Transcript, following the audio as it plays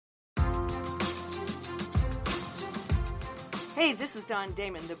Hey, this is Dawn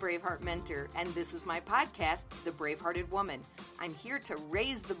Damon, the BraveHeart Mentor, and this is my podcast, The Bravehearted Woman. I'm here to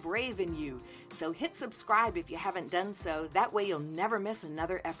raise the brave in you. So hit subscribe if you haven't done so. That way you'll never miss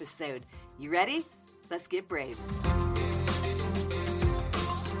another episode. You ready? Let's get brave.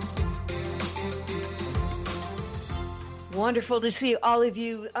 Wonderful to see all of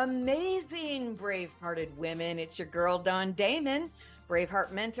you amazing brave-hearted women. It's your girl, Dawn Damon,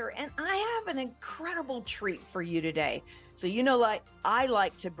 BraveHeart Mentor, and I have an incredible treat for you today. So like I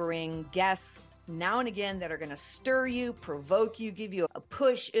like to bring guests now and again that are going to stir you, provoke you, give you a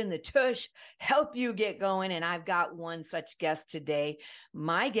push in the tush, help you get going. And I've got one such guest today.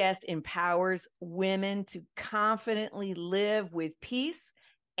 My guest empowers women to confidently live with peace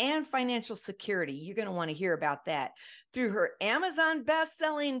and financial security. You're going to want to hear about that through her Amazon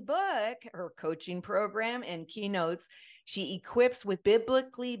best-selling book, her coaching program, and keynotes. She equips with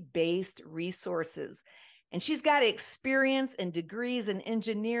biblically based resources. And she's got experience and degrees in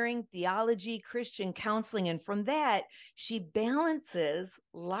engineering, theology, Christian counseling. And from that, she balances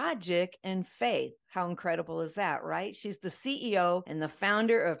logic and faith. How incredible is that, right? She's the CEO and the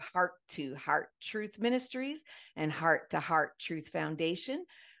founder of Heart to Heart Truth Ministries and Heart to Heart Truth Foundation,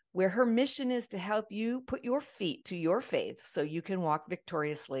 where her mission is to help you put your feet to your faith so you can walk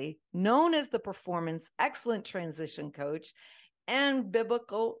victoriously. Known as the Performance Excellent Transition Coach and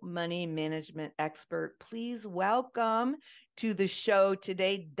biblical money management expert, please welcome to the show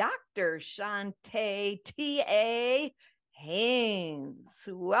today, Dr. Chonta T.A. Haynes.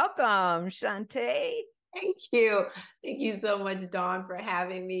 Welcome, Chonta. Thank you. Thank you so much, Dawn, for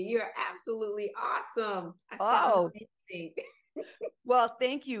having me. You're absolutely awesome. I sound amazing. Well,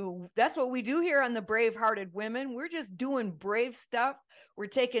 thank you. That's what we do here on the Brave-Hearted Women. We're just doing brave stuff. We're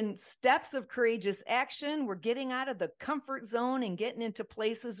taking steps of courageous action. We're getting out of the comfort zone and getting into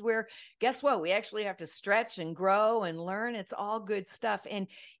places where, guess what? We actually have to stretch and grow and learn. It's all good stuff. And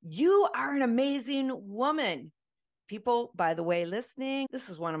you are an amazing woman. People, by the way, listening, this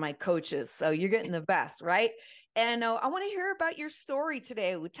is one of my coaches, so you're getting the best, right? And I want to hear about your story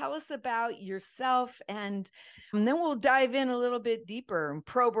today. Tell us about yourself, and then we'll dive in a little bit deeper and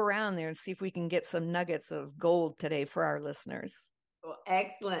probe around there and see if we can get some nuggets of gold today for our listeners. Well,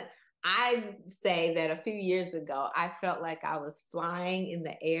 excellent. I'd say that a few years ago, I felt like I was flying in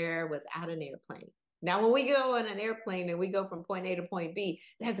the air without an airplane. Now, when we go on an airplane and we go from point A to point B,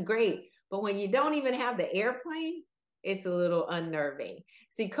 that's great. But when you don't even have the airplane, it's a little unnerving.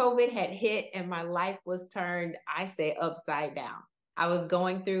 See, COVID had hit and my life was turned, I say, upside down. I was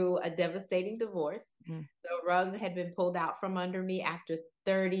going through a devastating divorce. Mm. The rug had been pulled out from under me after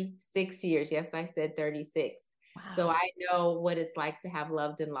 36 years. Yes, I said 36. Wow. So I know what it's like to have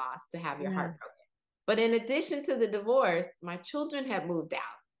loved and lost, to have your heart broken. But in addition to the divorce, my children had moved out.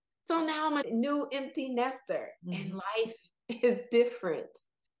 So now I'm a new empty nester and life is different.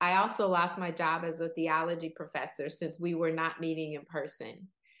 I also lost my job as a theology professor since we were not meeting in person.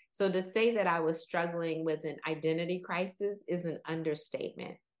 So to say that I was struggling with an identity crisis is an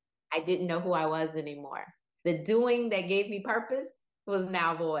understatement. I didn't know who I was anymore. The doing that gave me purpose was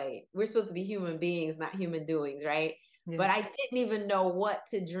now void. We're supposed to be human beings, not human doings, right? Yes. But I didn't even know what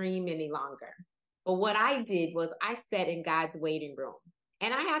to dream any longer. But what I did was I sat in God's waiting room.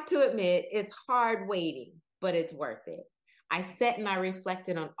 And I have to admit, it's hard waiting, but it's worth it. I sat and I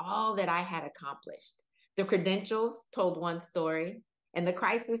reflected on all that I had accomplished. The credentials told one story, and the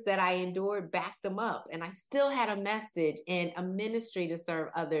crisis that I endured backed them up. And I still had a message and a ministry to serve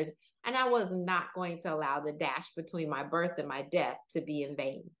others. And I was not going to allow the dash between my birth and my death to be in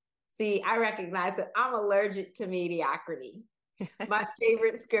vain. See, I recognize that I'm allergic to mediocrity. My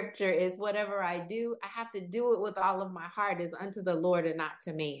favorite scripture is, whatever I do, I have to do it with all of my heart as unto the Lord and not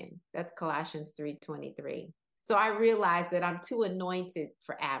to man. That's Colossians 3:23. So I realized that I'm too anointed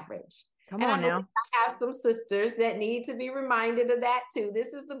for average. Come on now. I have some sisters that need to be reminded of that too. This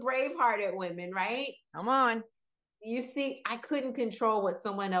is the brave-hearted women, right? Come on. You see, I couldn't control what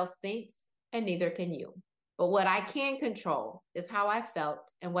someone else thinks, and neither can you. But what I can control is how I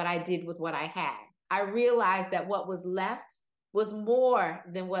felt and what I did with what I had. I realized that what was left was more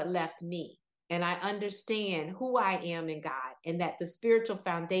than what left me. And I understand who I am in God and that the spiritual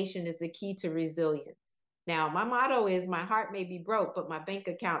foundation is the key to resilience. Now, my motto is, my heart may be broke, but my bank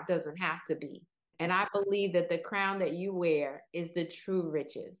account doesn't have to be. And I believe that the crown that you wear is the true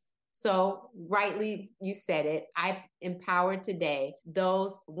riches. So rightly, you said it, I empower today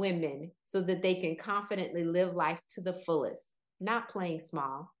those women so that they can confidently live life to the fullest, not playing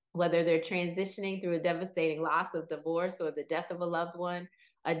small, whether they're transitioning through a devastating loss of divorce or the death of a loved one,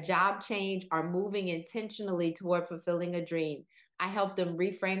 a job change, or moving intentionally toward fulfilling a dream. I help them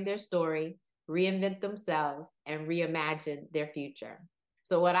reframe their story, reinvent themselves, and reimagine their future.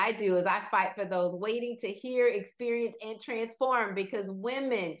 So what I do is I fight for those waiting to hear, experience, and transform, because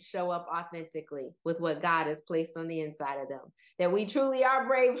women show up authentically with what God has placed on the inside of them, that we truly are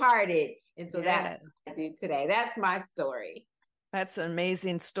brave-hearted. And so that's what I do today. That's my story. That's an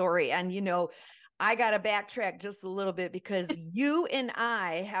amazing story. And, I got to backtrack just a little bit, because you and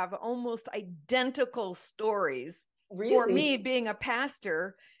I have almost identical stories. Really? For me, being a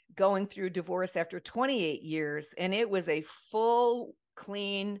pastor, going through divorce after 28 years, and it was a full,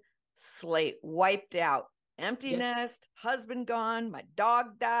 clean slate, wiped out, empty nest, husband gone, my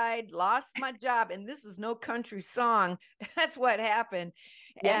dog died, lost my job. And this is no country song. That's what happened.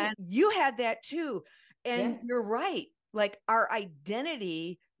 And you had that too. And you're right. Like, our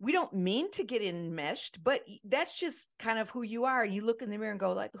identity, we don't mean to get enmeshed, but that's just kind of who you are. You look in the mirror and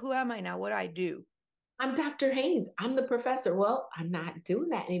go, like, who am I now? What do I do? I'm Dr. Haynes. I'm the professor. Well, I'm not doing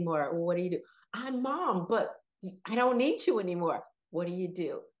that anymore. Well, what do you do? I'm mom, but I don't need you anymore. What do you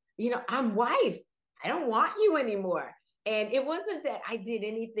do? I'm wife. I don't want you anymore. And it wasn't that I did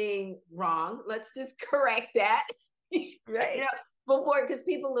anything wrong. Let's just correct that. Right. Before, because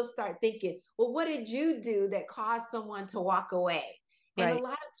people will start thinking, well, what did you do that caused someone to walk away? And a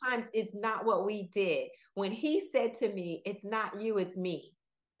lot of times it's not what we did. When he said to me, it's not you, it's me.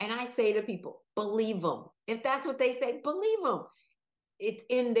 And I say to people, believe them. If that's what they say, believe them. It's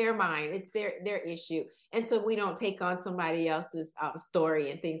in their mind. It's their issue. And so we don't take on somebody else's story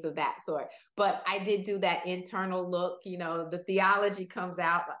and things of that sort. But I did do that internal look. The theology comes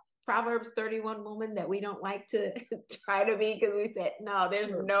out. Proverbs 31 woman that we don't like to try to be, because we said, no, there's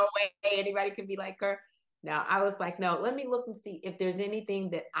no way anybody can be like her. No, I was like, no, let me look and see if there's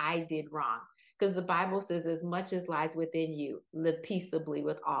anything that I did wrong. Because the Bible says, as much as lies within you, live peaceably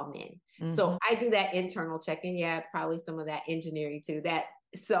with all men. Mm-hmm. So I do that internal checking. Yeah, probably some of that engineering too, that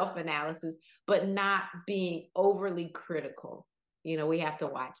self-analysis, but not being overly critical. We have to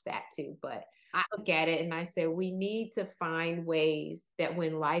watch that too. But I look at it and I say, we need to find ways that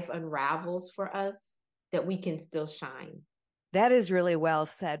when life unravels for us, that we can still shine. That is really well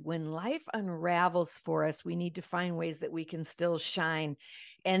said. When life unravels for us, we need to find ways that we can still shine.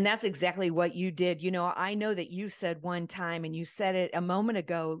 And that's exactly what you did. I know that you said one time, and you said it a moment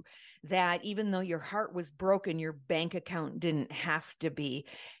ago, that even though your heart was broken, your bank account didn't have to be.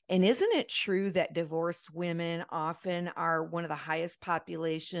 And isn't it true that divorced women often are one of the highest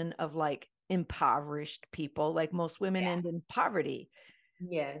population of impoverished people? Like, most women end in poverty.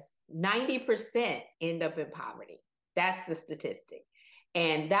 Yes. 90% end up in poverty. That's the statistic.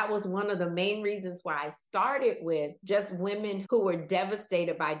 And that was one of the main reasons why I started with just women who were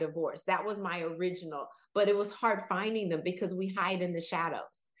devastated by divorce. That was my original, but it was hard finding them because we hide in the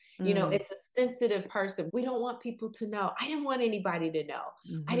shadows. It's a sensitive person. We don't want people to know. I didn't want anybody to know.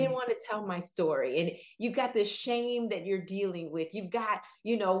 Mm-hmm. I didn't want to tell my story. And you got this shame that you're dealing with. You've got,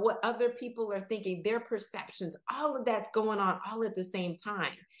 what other people are thinking, their perceptions, all of that's going on all at the same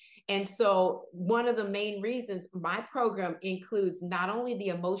time. And so one of the main reasons my program includes not only the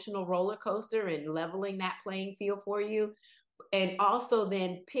emotional roller coaster and leveling that playing field for you, and also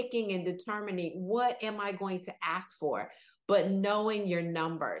then picking and determining, what am I going to ask for? But knowing your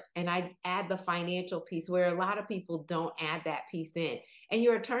numbers. And I add the financial piece, where a lot of people don't add that piece in. And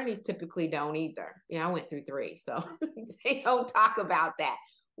your attorneys typically don't either. I went through 3, so they don't talk about that.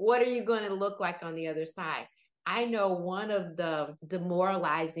 What are you going to look like on the other side? I know one of the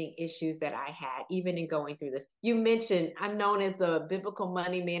demoralizing issues that I had, even in going through this, you mentioned I'm known as the biblical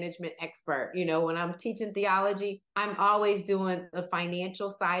money management expert. When I'm teaching theology, I'm always doing the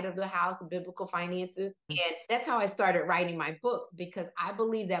financial side of the house, biblical finances. And that's how I started writing my books, because I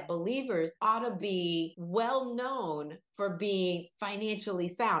believe that believers ought to be well known for being financially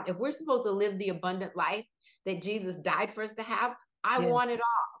sound. If we're supposed to live the abundant life that Jesus died for us to have, I want it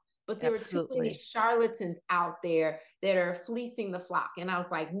all. But there are too many charlatans out there that are fleecing the flock. And I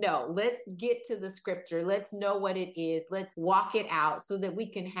was like, no, let's get to the scripture. Let's know what it is. Let's walk it out so that we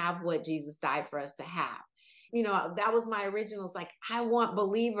can have what Jesus died for us to have. That was my original. It's like, I want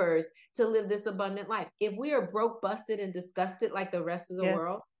believers to live this abundant life. If we are broke, busted, and disgusted like the rest of the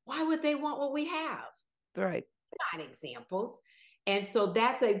world, why would they want what we have? Right. Not examples. And so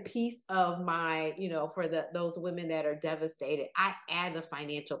that's a piece of my, for those women that are devastated, I add the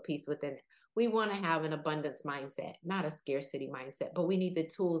financial piece within it. We want to have an abundance mindset, not a scarcity mindset, but we need the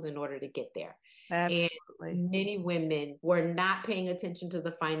tools in order to get there. Absolutely. And many women were not paying attention to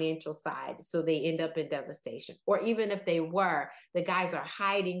the financial side, so they end up in devastation. Or even if they were, the guys are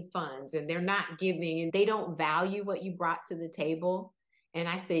hiding funds and they're not giving, and they don't value what you brought to the table. And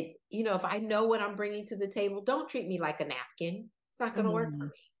I said, if I know what I'm bringing to the table, don't treat me like a napkin. Not going to work for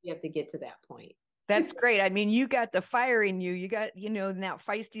me. You have to get to that point. That's great. I mean, you got the fire in you. You got, that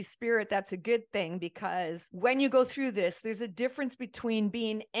feisty spirit. That's a good thing, because when you go through this, there's a difference between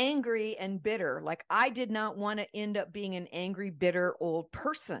being angry and bitter. Like, I did not want to end up being an angry, bitter old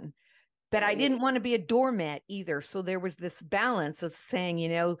person, but I didn't want to be a doormat either. So there was this balance of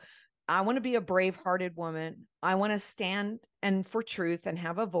saying, I want to be a brave-hearted woman. I want to stand and for truth and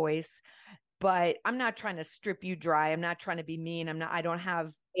have a voice, but I'm not trying to strip you dry. I'm not trying to be mean. I don't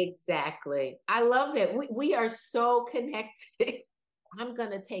have. Exactly. I love it. We are so connected. I'm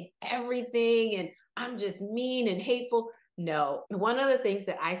going to take everything and I'm just mean and hateful. No. One of the things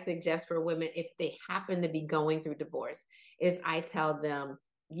that I suggest for women, if they happen to be going through divorce, is I tell them,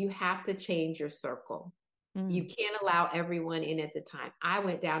 you have to change your circle. You can't allow everyone in at the time. I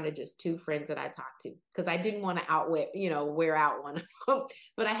went down to just 2 friends that I talked to because I didn't want to wear out one of them.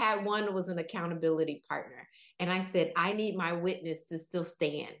 But I had one who was an accountability partner. And I said, I need my witness to still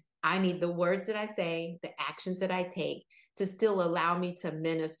stand. I need the words that I say, the actions that I take to still allow me to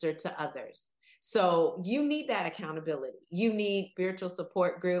minister to others. So you need that accountability. You need spiritual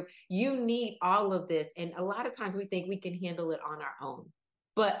support group. You need all of this. And a lot of times we think we can handle it on our own.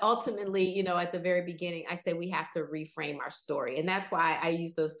 But ultimately, at the very beginning, I say we have to reframe our story. And that's why I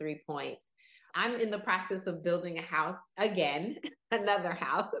use those 3 points. I'm in the process of building a house again, another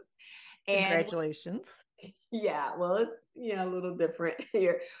house. And congratulations. Yeah, well, it's a little different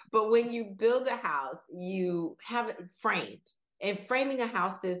here. But when you build a house, you have it framed. And framing a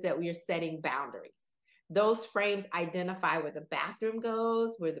house is that we are setting boundaries. Those frames identify where the bathroom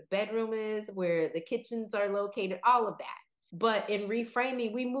goes, where the bedroom is, where the kitchens are located, all of that. But in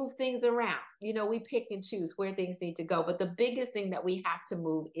reframing, we move things around. We pick and choose where things need to go. But the biggest thing that we have to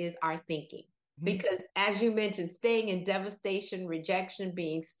move is our thinking. Because as you mentioned, staying in devastation, rejection,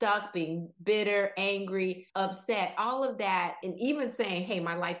 being stuck, being bitter, angry, upset, all of that, and even saying, hey,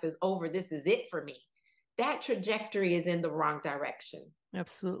 my life is over, this is it for me, that trajectory is in the wrong direction.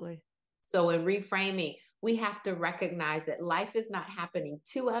 Absolutely. So in reframing, we have to recognize that life is not happening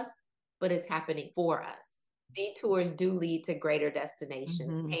to us, but it's happening for us. Detours do lead to greater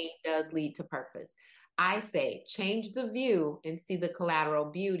destinations. Pain does lead to purpose. I say, change the view and see the collateral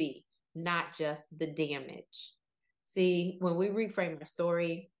beauty, not just the damage. See, when we reframe our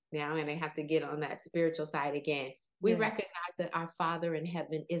story, now I'm going to have to get on that spiritual side again. We recognize that our Father in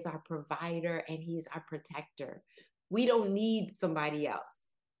heaven is our provider and he's our protector. We don't need somebody else.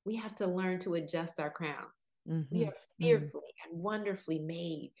 We have to learn to adjust our crowns. We are fearfully and wonderfully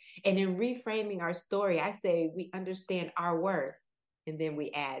made. And in reframing our story, I say we understand our worth and then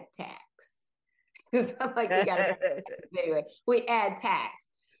we add tax. Because I'm like, we got to anyway, we add tax.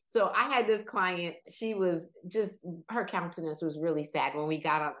 So I had this client, she was just, her countenance was really sad when we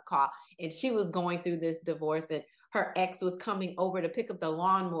got on the call, and she was going through this divorce, and her ex was coming over to pick up the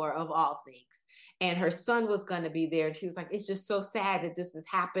lawnmower of all things. And her son was going to be there. And she was like, it's just so sad that this is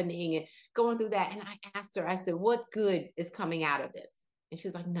happening and going through that. And I asked her, I said, what good is coming out of this? And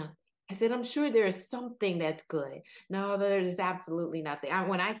she's like, nothing. I said, I'm sure there is something that's good. No, there's absolutely nothing.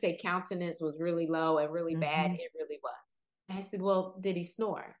 When I say countenance was really low and really bad, it really was. And I said, well, did he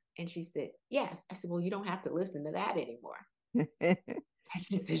snore? And she said, yes. I said, well, you don't have to listen to that anymore. And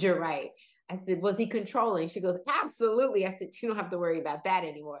she said, you're right. I said, was he controlling? She goes, absolutely. I said, you don't have to worry about that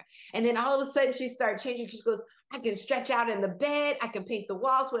anymore. And then all of a sudden she started changing. She goes, I can stretch out in the bed. I can paint the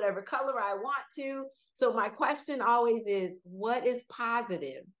walls, whatever color I want to. So my question always is, what is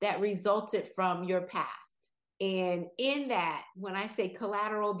positive that resulted from your past? And in that, when I say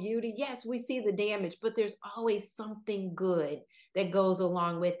collateral beauty, yes, we see the damage, but there's always something good that goes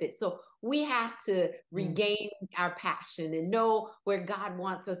along with it. So we have to regain our passion and know where God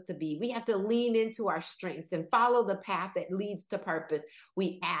wants us to be. We have to lean into our strengths and follow the path that leads to purpose.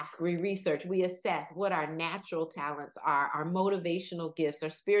 We ask, we research, we assess what our natural talents are, our motivational gifts, our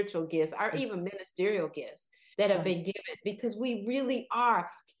spiritual gifts, our even ministerial gifts that have been given, because we really are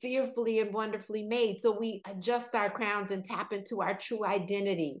fearfully and wonderfully made. So we adjust our crowns and tap into our true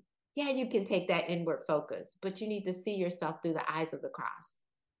identity. Yeah, you can take that inward focus, but you need to see yourself through the eyes of the cross.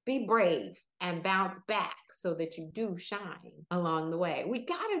 Be brave and bounce back so that you do shine along the way. We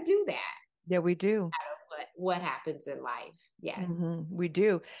got to do that. Yeah, we do. No matter what happens in life. Yes. We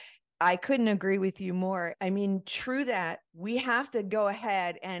do. I couldn't agree with you more. I mean, true that. We have to go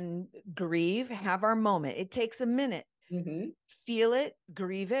ahead and grieve, have our moment. It takes a minute. feel it,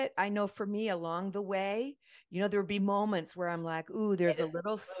 grieve it. I know for me along the way, there would be moments where I'm like, ooh, there's a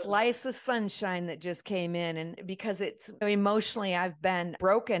little slice of sunshine that just came in. And because it's emotionally, I've been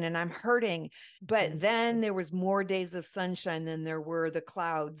broken and I'm hurting. But then there was more days of sunshine than there were the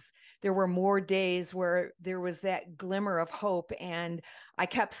clouds. There were more days where there was that glimmer of hope. And I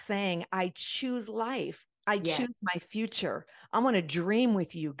kept saying, I choose life. I choose my future. I want to dream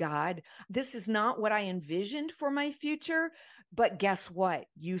with you, God. This is not what I envisioned for my future, but guess what?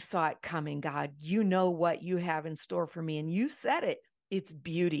 You saw it coming, God. You know what you have in store for me. And you said it. It's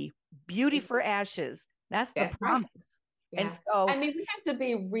beauty, beauty for ashes. That's the promise. Right. And so, I mean, we have to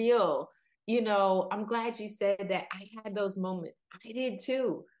be real. I'm glad you said that. I had those moments. I did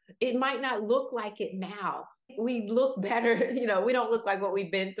too. It might not look like it now. We look better, we don't look like what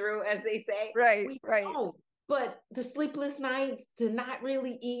we've been through, as they say. right, We right. don't. But the sleepless nights, to not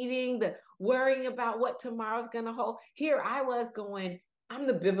really eating, the worrying about what tomorrow's going to hold. Here I was going, I'm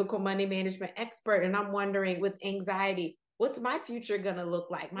the biblical money management expert, and I'm wondering with anxiety, what's my future going to look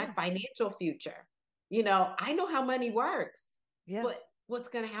like? My financial future. I know how money works, but what's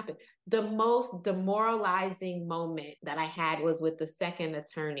going to happen? The most demoralizing moment that I had was with the second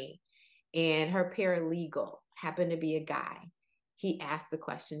attorney, and her paralegal happened to be a guy. He asked the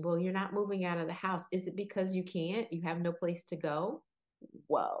question, well, you're not moving out of the house. Is it because you can't? You have no place to go?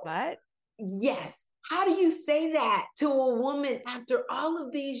 Whoa. What? Yes. How do you say that to a woman after all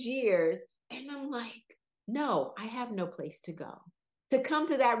of these years? And I'm like, no, I have no place to go. To come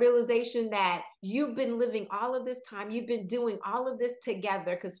to that realization that you've been living all of this time, you've been doing all of this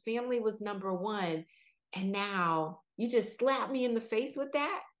together because family was number one. And now you just slap me in the face with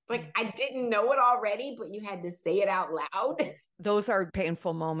that. Like I didn't know it already, but you had to say it out loud. Those are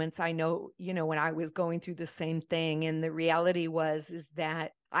painful moments. I know, when I was going through the same thing, and the reality is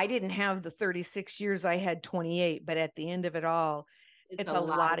that I didn't have the 36 years, I had 28, but at the end of it all, it's a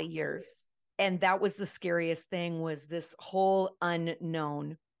lot of years. And that was the scariest thing, was this whole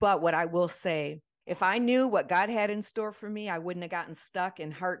unknown. But what I will say, if I knew what God had in store for me, I wouldn't have gotten stuck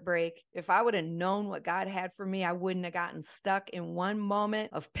in heartbreak. If I would have known what God had for me, I wouldn't have gotten stuck in one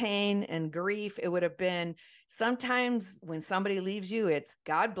moment of pain and grief. It would have been, sometimes when somebody leaves you, it's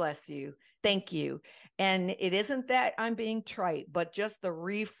God bless you. Thank you. And it isn't that I'm being trite, but just the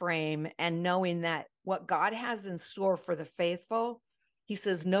reframe and knowing that what God has in store for the faithful, he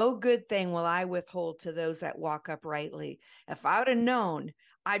says, no good thing will I withhold to those that walk uprightly. If I would have known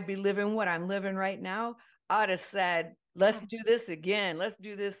I'd be living what I'm living right now, I'd have said, let's do this again. Let's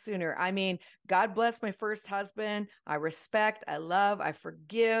do this sooner. I mean, God bless my first husband. I respect, I love, I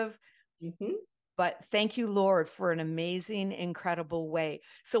forgive. But thank you, Lord, for an amazing, incredible way.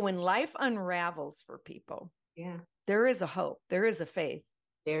 So when life unravels for people, there is a hope. There is a faith.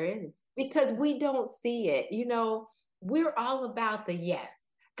 There is. Because we don't see it. We're all about the yes.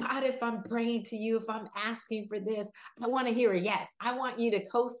 God, if I'm praying to you, if I'm asking for this, I want to hear a yes. I want you to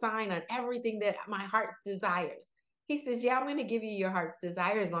co-sign on everything that my heart desires. He says, yeah, I'm going to give you your heart's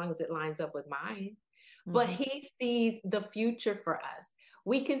desire as long as it lines up with mine. But he sees the future for us.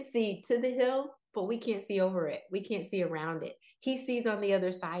 We can see to the hill, but we can't see over it. We can't see around it. He sees on the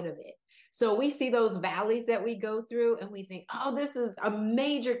other side of it. So we see those valleys that we go through and we think, oh, this is a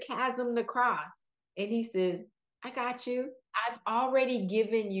major chasm to cross. And he says, I got you. I've already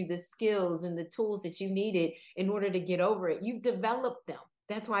given you the skills and the tools that you needed in order to get over it. You've developed them.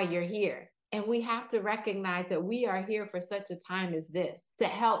 That's why you're here. And we have to recognize that we are here for such a time as this, to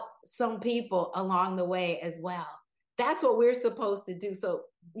help some people along the way as well. That's what we're supposed to do. So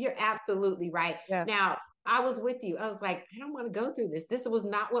you're absolutely right. Yeah. Now, I was with you. I was like, I don't want to go through this. This was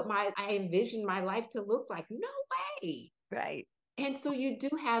not what I envisioned my life to look like. No way. Right. And so you do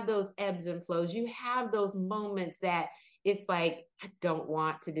have those ebbs and flows. You have those moments that it's like, I don't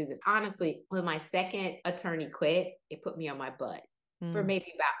want to do this. Honestly, when my second attorney quit, it put me on my butt for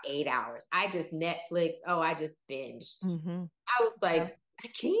maybe about 8 hours. I just Netflix. I just binged. I was like, I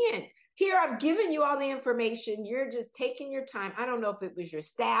can't. Here, I've given you all the information. You're just taking your time. I don't know if it was your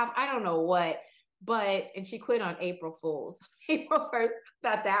staff. I don't know what. And she quit on April Fool's. April 1st.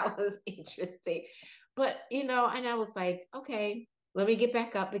 Thought that was interesting. But, and I was like, okay, let me get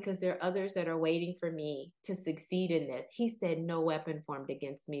back up because there are others that are waiting for me to succeed in this. He said, no weapon formed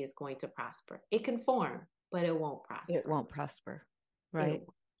against me is going to prosper. It can form, but it won't prosper. It won't prosper. Right.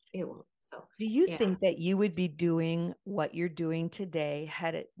 It won't. So, do you think that you would be doing what you're doing today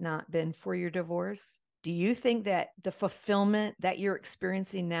had it not been for your divorce? Do you think that the fulfillment that you're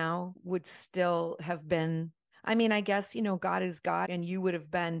experiencing now would still have been? I mean, I guess, God is God and you would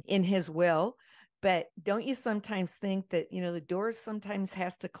have been in his will. But don't you sometimes think that, the door sometimes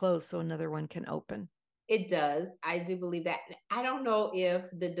has to close so another one can open? It does. I do believe that. I don't know if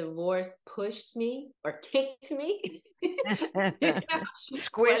the divorce pushed me or kicked me, you know, Squished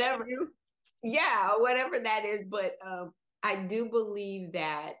whatever. you. Yeah, whatever that is. But I do believe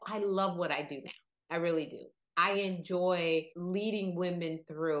that I love what I do now. I really do. I enjoy leading women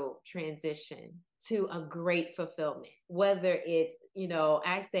through transition to a great fulfillment. Whether it's,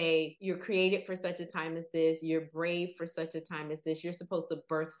 I say you're created for such a time as this, you're brave for such a time as this, you're supposed to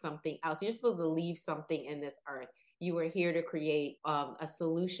birth something else, you're supposed to leave something in this earth. You are here to create a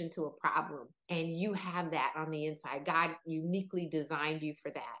solution to a problem, and you have that on the inside. God uniquely designed you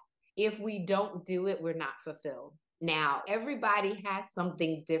for that. If we don't do it, we're not fulfilled. Now, everybody has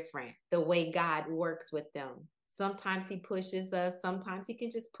something different, the way God works with them. Sometimes he pushes us. Sometimes he can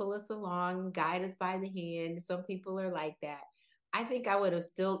just pull us along, guide us by the hand. Some people are like that. I think I would have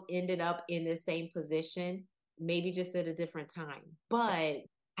still ended up in the same position, maybe just at a different time. But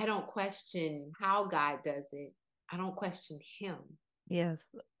I don't question how God does it. I don't question him.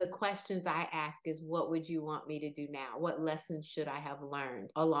 Yes. The questions I ask is, what would you want me to do now? What lessons should I have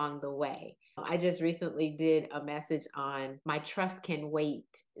learned along the way? I just recently did a message on My Trust Can Wait,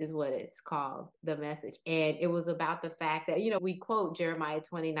 is what it's called, the message. And it was about the fact that, we quote Jeremiah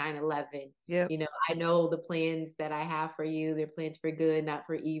 29:11. Yep. I know the plans that I have for you. They're plans for good, not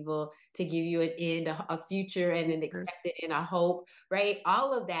for evil, to give you an end, a future and an expected and a hope, right?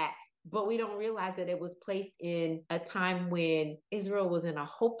 All of that. But we don't realize that it was placed in a time when Israel was in a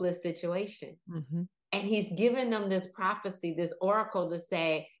hopeless situation. Mm-hmm. And he's given them this prophecy, this oracle to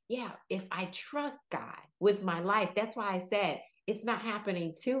say, yeah, if I trust God with my life, that's why I said it's not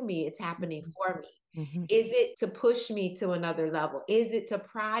happening to me, it's happening for me. Mm-hmm. Is it to push me to another level? Is it to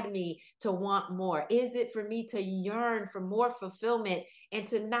prod me to want more? Is it for me to yearn for more fulfillment and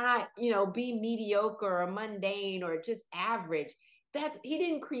to not, be mediocre or mundane or just average? That he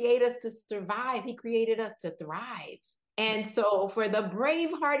didn't create us to survive. He created us to thrive. And so for the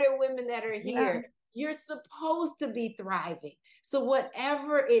brave-hearted women that are here, you're supposed to be thriving. So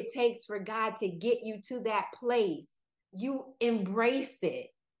whatever it takes for God to get you to that place, you embrace it,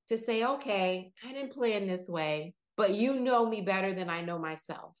 to say, okay, I didn't plan this way, but you know me better than I know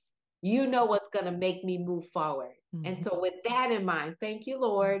myself. You know what's going to make me move forward. Mm-hmm. And so with that in mind, thank you,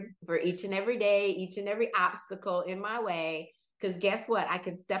 Lord, for each and every day, each and every obstacle in my way. Because guess what? I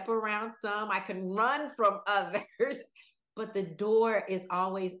can step around some, I can run from others, but the door is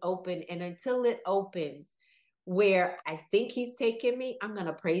always open. And until it opens where I think he's taking me, I'm going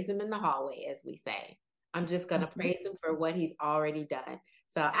to praise him in the hallway, as we say. I'm just going to praise him for what he's already done.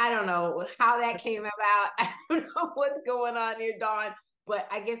 So I don't know how that came about. I don't know what's going on here, Dawn, but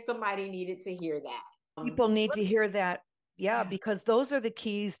I guess somebody needed to hear that. People need to hear that. Yeah, because those are the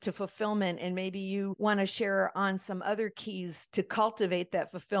keys to fulfillment. And maybe you want to share on some other keys to cultivate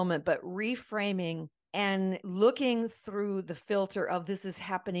that fulfillment, but reframing and looking through the filter of this is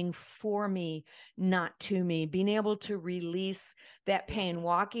happening for me, not to me, being able to release that pain,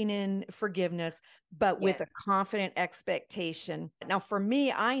 walking in forgiveness, but with a confident expectation. Now, for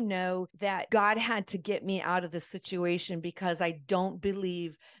me, I know that God had to get me out of the situation because I don't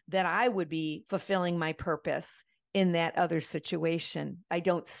believe that I would be fulfilling my purpose in that other situation. I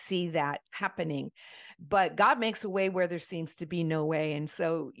don't see that happening, but God makes a way where there seems to be no way. And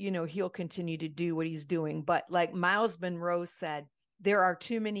so, he'll continue to do what he's doing. But like Miles Monroe said, there are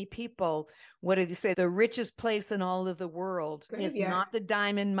too many people. What did he say? The richest place in all of the world is not the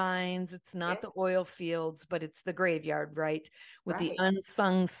diamond mines. It's not the oil fields, but it's the graveyard, right? With the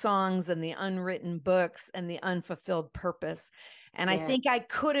unsung songs and the unwritten books and the unfulfilled purpose. And I think I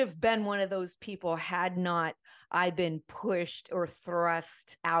could have been one of those people had not I been pushed or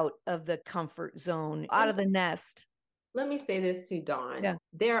thrust out of the comfort zone, out of the nest. Let me say this to Dawn. Yeah.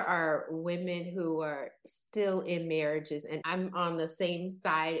 There are women who are still in marriages, and I'm on the same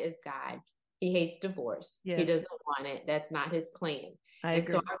side as God. He hates divorce. Yes. He doesn't want it. That's not his plan. I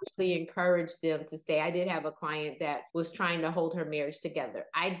agree. So I really encourage them to stay. I did have a client that was trying to hold her marriage together.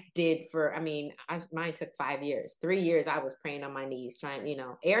 I did mine took 5 years. 3 years I was praying on my knees, trying,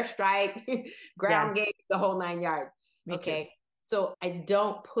 airstrike, ground game, the whole 9 yards. Me okay. Too. So I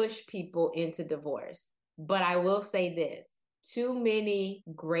don't push people into divorce. But I will say this, too many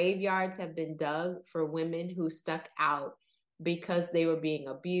graveyards have been dug for women who stuck out because they were being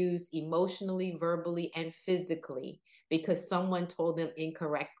abused emotionally, verbally, and physically because someone told them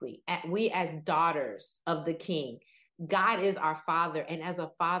incorrectly. We as daughters of the King, God is our Father. And as a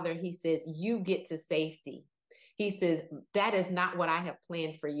father, he says, you get to safety. He says, that is not what I have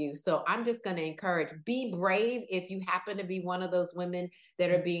planned for you. So I'm just going to encourage, be brave if you happen to be one of those women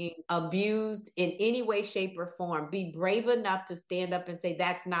that are being abused in any way, shape, or form. Be brave enough to stand up and say,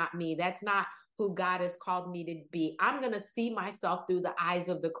 that's not me. That's not who God has called me to be. I'm going to see myself through the eyes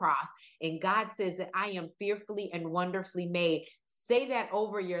of the cross. And God says that I am fearfully and wonderfully made. Say that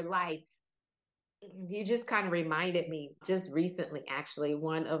over your life. You just kind of reminded me just recently, actually,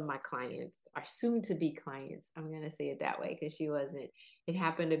 one of my clients, or soon to be clients, I'm going to say it that way because she wasn't. It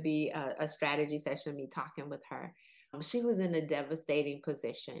happened to be a strategy session, me talking with her. She was in a devastating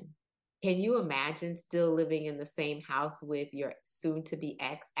position. Can you imagine still living in the same house with your soon to be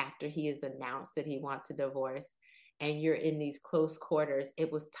ex after he has announced that he wants a divorce? And you're in these close quarters?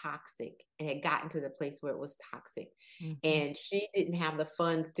 It was toxic. It had gotten to the place where it was toxic. Mm-hmm. And she didn't have the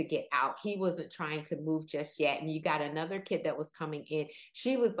funds to get out. He wasn't trying to move just yet. And you got another kid that was coming in.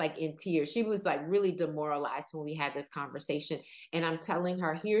 She was like in tears. She was like really demoralized when we had this conversation. And I'm telling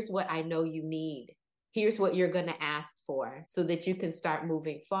her, here's what I know you need. Here's what you're going to ask for so that you can start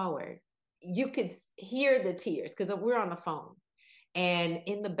moving forward. You could hear the tears because we're on the phone. And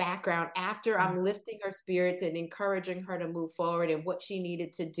in the background, after I'm lifting her spirits and encouraging her to move forward and what she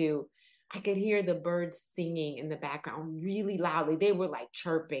needed to do, I could hear the birds singing in the background really loudly. They were like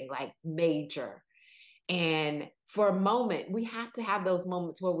chirping, like major. And for a moment, we have to have those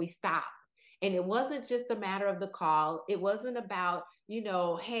moments where we stop. And it wasn't just a matter of the call. It wasn't about,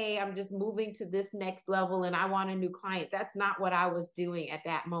 hey, I'm just moving to this next level and I want a new client. That's not what I was doing at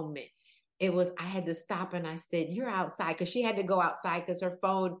that moment. It was, I had to stop and I said, you're outside, because she had to go outside because her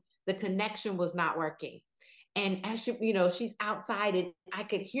phone, the connection was not working. And as she, she's outside and I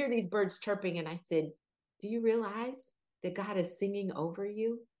could hear these birds chirping. And I said, do you realize that God is singing over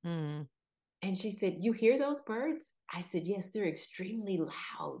you? Mm. And she said, you hear those birds? I said, yes, they're extremely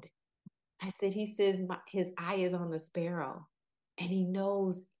loud. I said, he says his eye is on the sparrow and he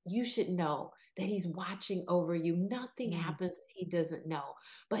knows, you should know that he's watching over you. Nothing happens that he doesn't know,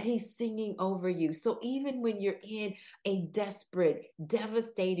 but he's singing over you. So even when you're in a desperate,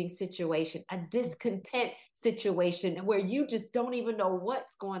 devastating situation, a discontent situation where you just don't even know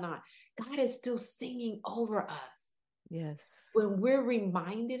what's going on, God is still singing over us. Yes. When we're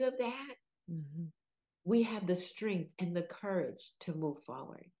reminded of that, we have the strength and the courage to move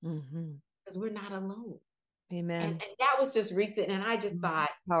forward because we're not alone. Amen. And that was just recent. And I just thought,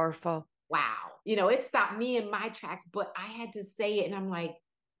 powerful. Wow. It stopped me in my tracks, but I had to say it. And I'm like,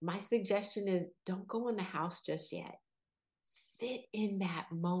 my suggestion is don't go in the house just yet. Sit in that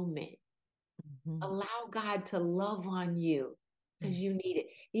moment. Allow God to love on you because you need it.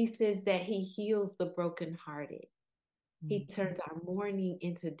 He says that he heals the brokenhearted. He turns our mourning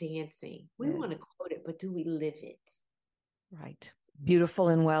into dancing. We want to quote it, but do we live it? Right. Beautiful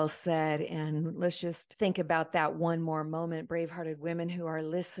and well said. And let's just think about that one more moment, brave-hearted women who are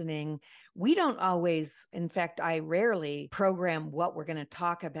listening. We don't always, in fact, I rarely program what we're going to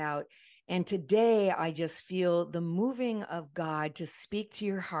talk about. And today I just feel the moving of God to speak to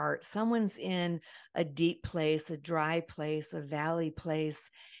your heart. Someone's in a deep place, a dry place, a valley place,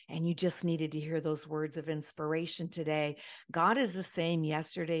 and you just needed to hear those words of inspiration today. God is the same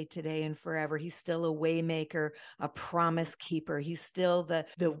yesterday, today, and forever. He's still a way maker, a promise keeper. He's still the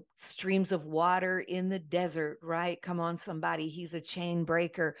streams of water in the desert, right? Come on, somebody. He's a chain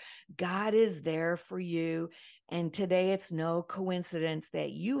breaker. God is there for you. And today it's no coincidence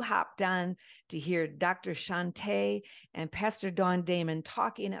that you hopped on to hear Dr. Chonta and Pastor Dawn Damon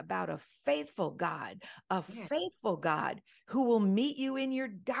talking about a faithful God, faithful God who will meet you in your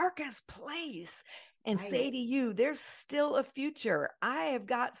darkest place and say to you, there's still a future. I have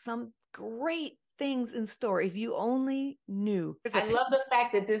got some great things in store. If you only knew. I love the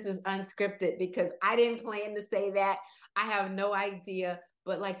fact that this is unscripted because I didn't plan to say that. I have no idea.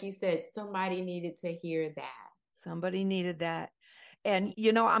 But like you said, somebody needed to hear that. Somebody needed that. And,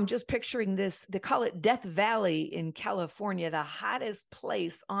 I'm just picturing this. They call it Death Valley in California, the hottest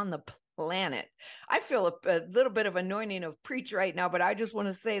place on the planet. I feel a little bit of anointing of preach right now, but I just want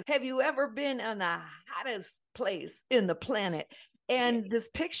to say, have you ever been in the hottest place in the planet? And this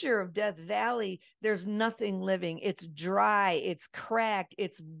picture of Death Valley, there's nothing living. It's dry, it's cracked,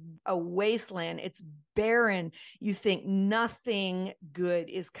 it's a wasteland, it's barren. You think nothing good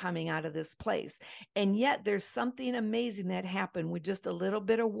is coming out of this place. And yet there's something amazing that happened with just a little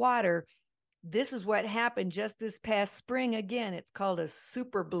bit of water. This is what happened just this past spring. Again, it's called a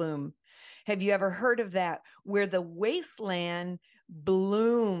super bloom. Have you ever heard of that? Where the wasteland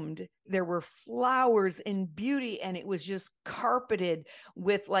bloomed. There were flowers and beauty, and it was just carpeted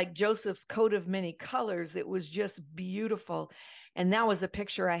with like Joseph's coat of many colors. It was just beautiful. And that was a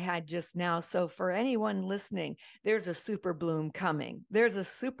picture I had just now. So for anyone listening, there's a super bloom coming. There's a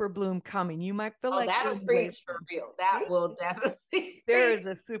super bloom coming. You might feel like that'll preach for real. That will definitely there preach. is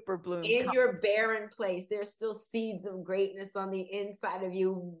a super bloom In coming. your barren place, there's still seeds of greatness on the inside of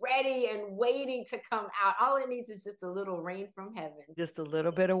you, ready and waiting to come out. All it needs is just a little rain from heaven. Just a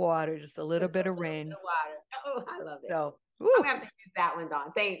little bit of water, just a little bit of rain. Bit of water. Oh, I love it. So, I'm going to have to use that one,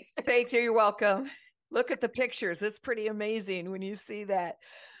 Dawn. Thanks. Thank you. You're welcome. Look at the pictures. It's pretty amazing when you see that.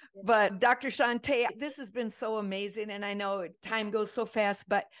 But Dr. Chonta, this has been so amazing. And I know time goes so fast,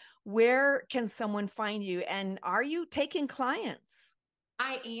 but where can someone find you? And are you taking clients?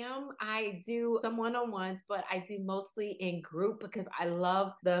 I am. I do some one-on-ones, but I do mostly in group because I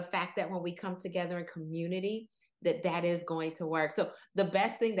love the fact that when we come together in community, that is going to work. So the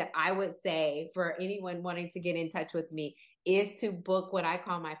best thing that I would say for anyone wanting to get in touch with me is to book what I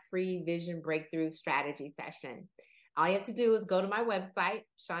call my free vision breakthrough strategy session. All you have to do is go to my website,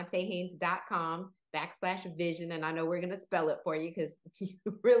 ChontaHaynes.com/vision. And I know we're going to spell it for you because you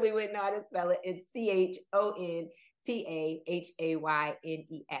really wouldn't know how to spell it. It's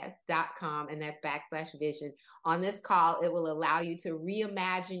ChontaHaynes.com, and that's /vision. On this call, it will allow you to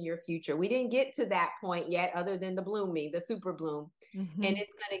reimagine your future. We didn't get to that point yet, other than the blooming, the super bloom. Mm-hmm. And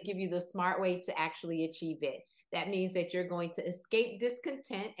it's going to give you the smart way to actually achieve it. That means that you're going to escape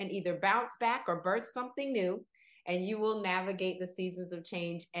discontent and either bounce back or birth something new, and you will navigate the seasons of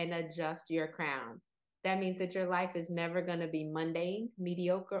change and adjust your crown. That means that your life is never going to be mundane,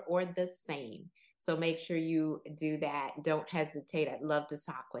 mediocre, or the same. So make sure you do that. Don't hesitate. I'd love to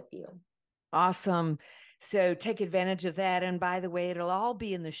talk with you. Awesome. So take advantage of that. And by the way, it'll all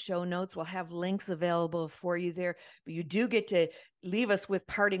be in the show notes. We'll have links available for you there. But you do get to leave us with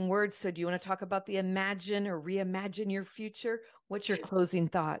parting words. So do you want to talk about the imagine or reimagine your future? What's your closing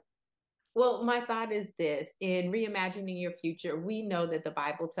thought? Well, my thought is this: in reimagining your future, we know that the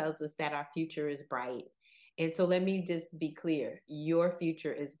Bible tells us that our future is bright. And so let me just be clear. Your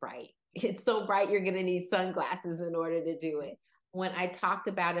future is bright. It's so bright, you're going to need sunglasses in order to do it. When I talked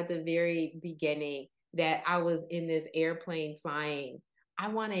about at the very beginning that I was in this airplane flying, I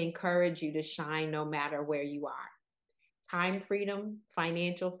want to encourage you to shine no matter where you are. Time freedom,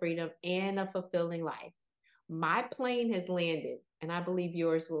 financial freedom, and a fulfilling life. My plane has landed, and I believe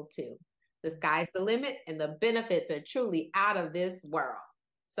yours will too. The sky's the limit, and the benefits are truly out of this world.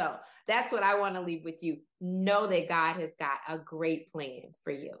 So that's what I want to leave with you. Know that God has got a great plan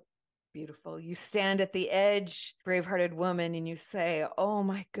for you. Beautiful. You stand at the edge, brave-hearted woman, and you say, oh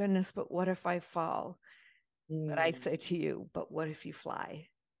my goodness, but what if I fall? But I say to you, but what if you fly?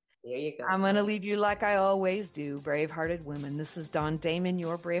 There you go. I'm going to leave you like I always do, brave-hearted women. This is Dawn Damon,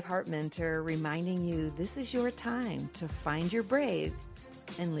 your BraveHeart mentor, reminding you this is your time to find your brave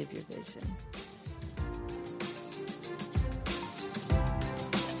and live your vision.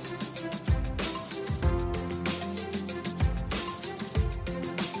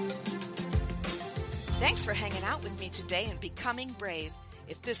 Thanks for hanging out with me today and becoming brave.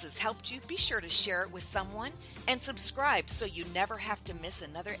 If this has helped you, be sure to share it with someone and subscribe so you never have to miss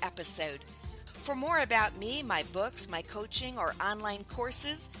another episode. For more about me, my books, my coaching, or online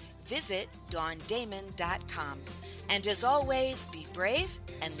courses, visit DawnDamon.com. And as always, be brave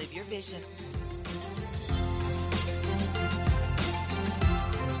and live your vision.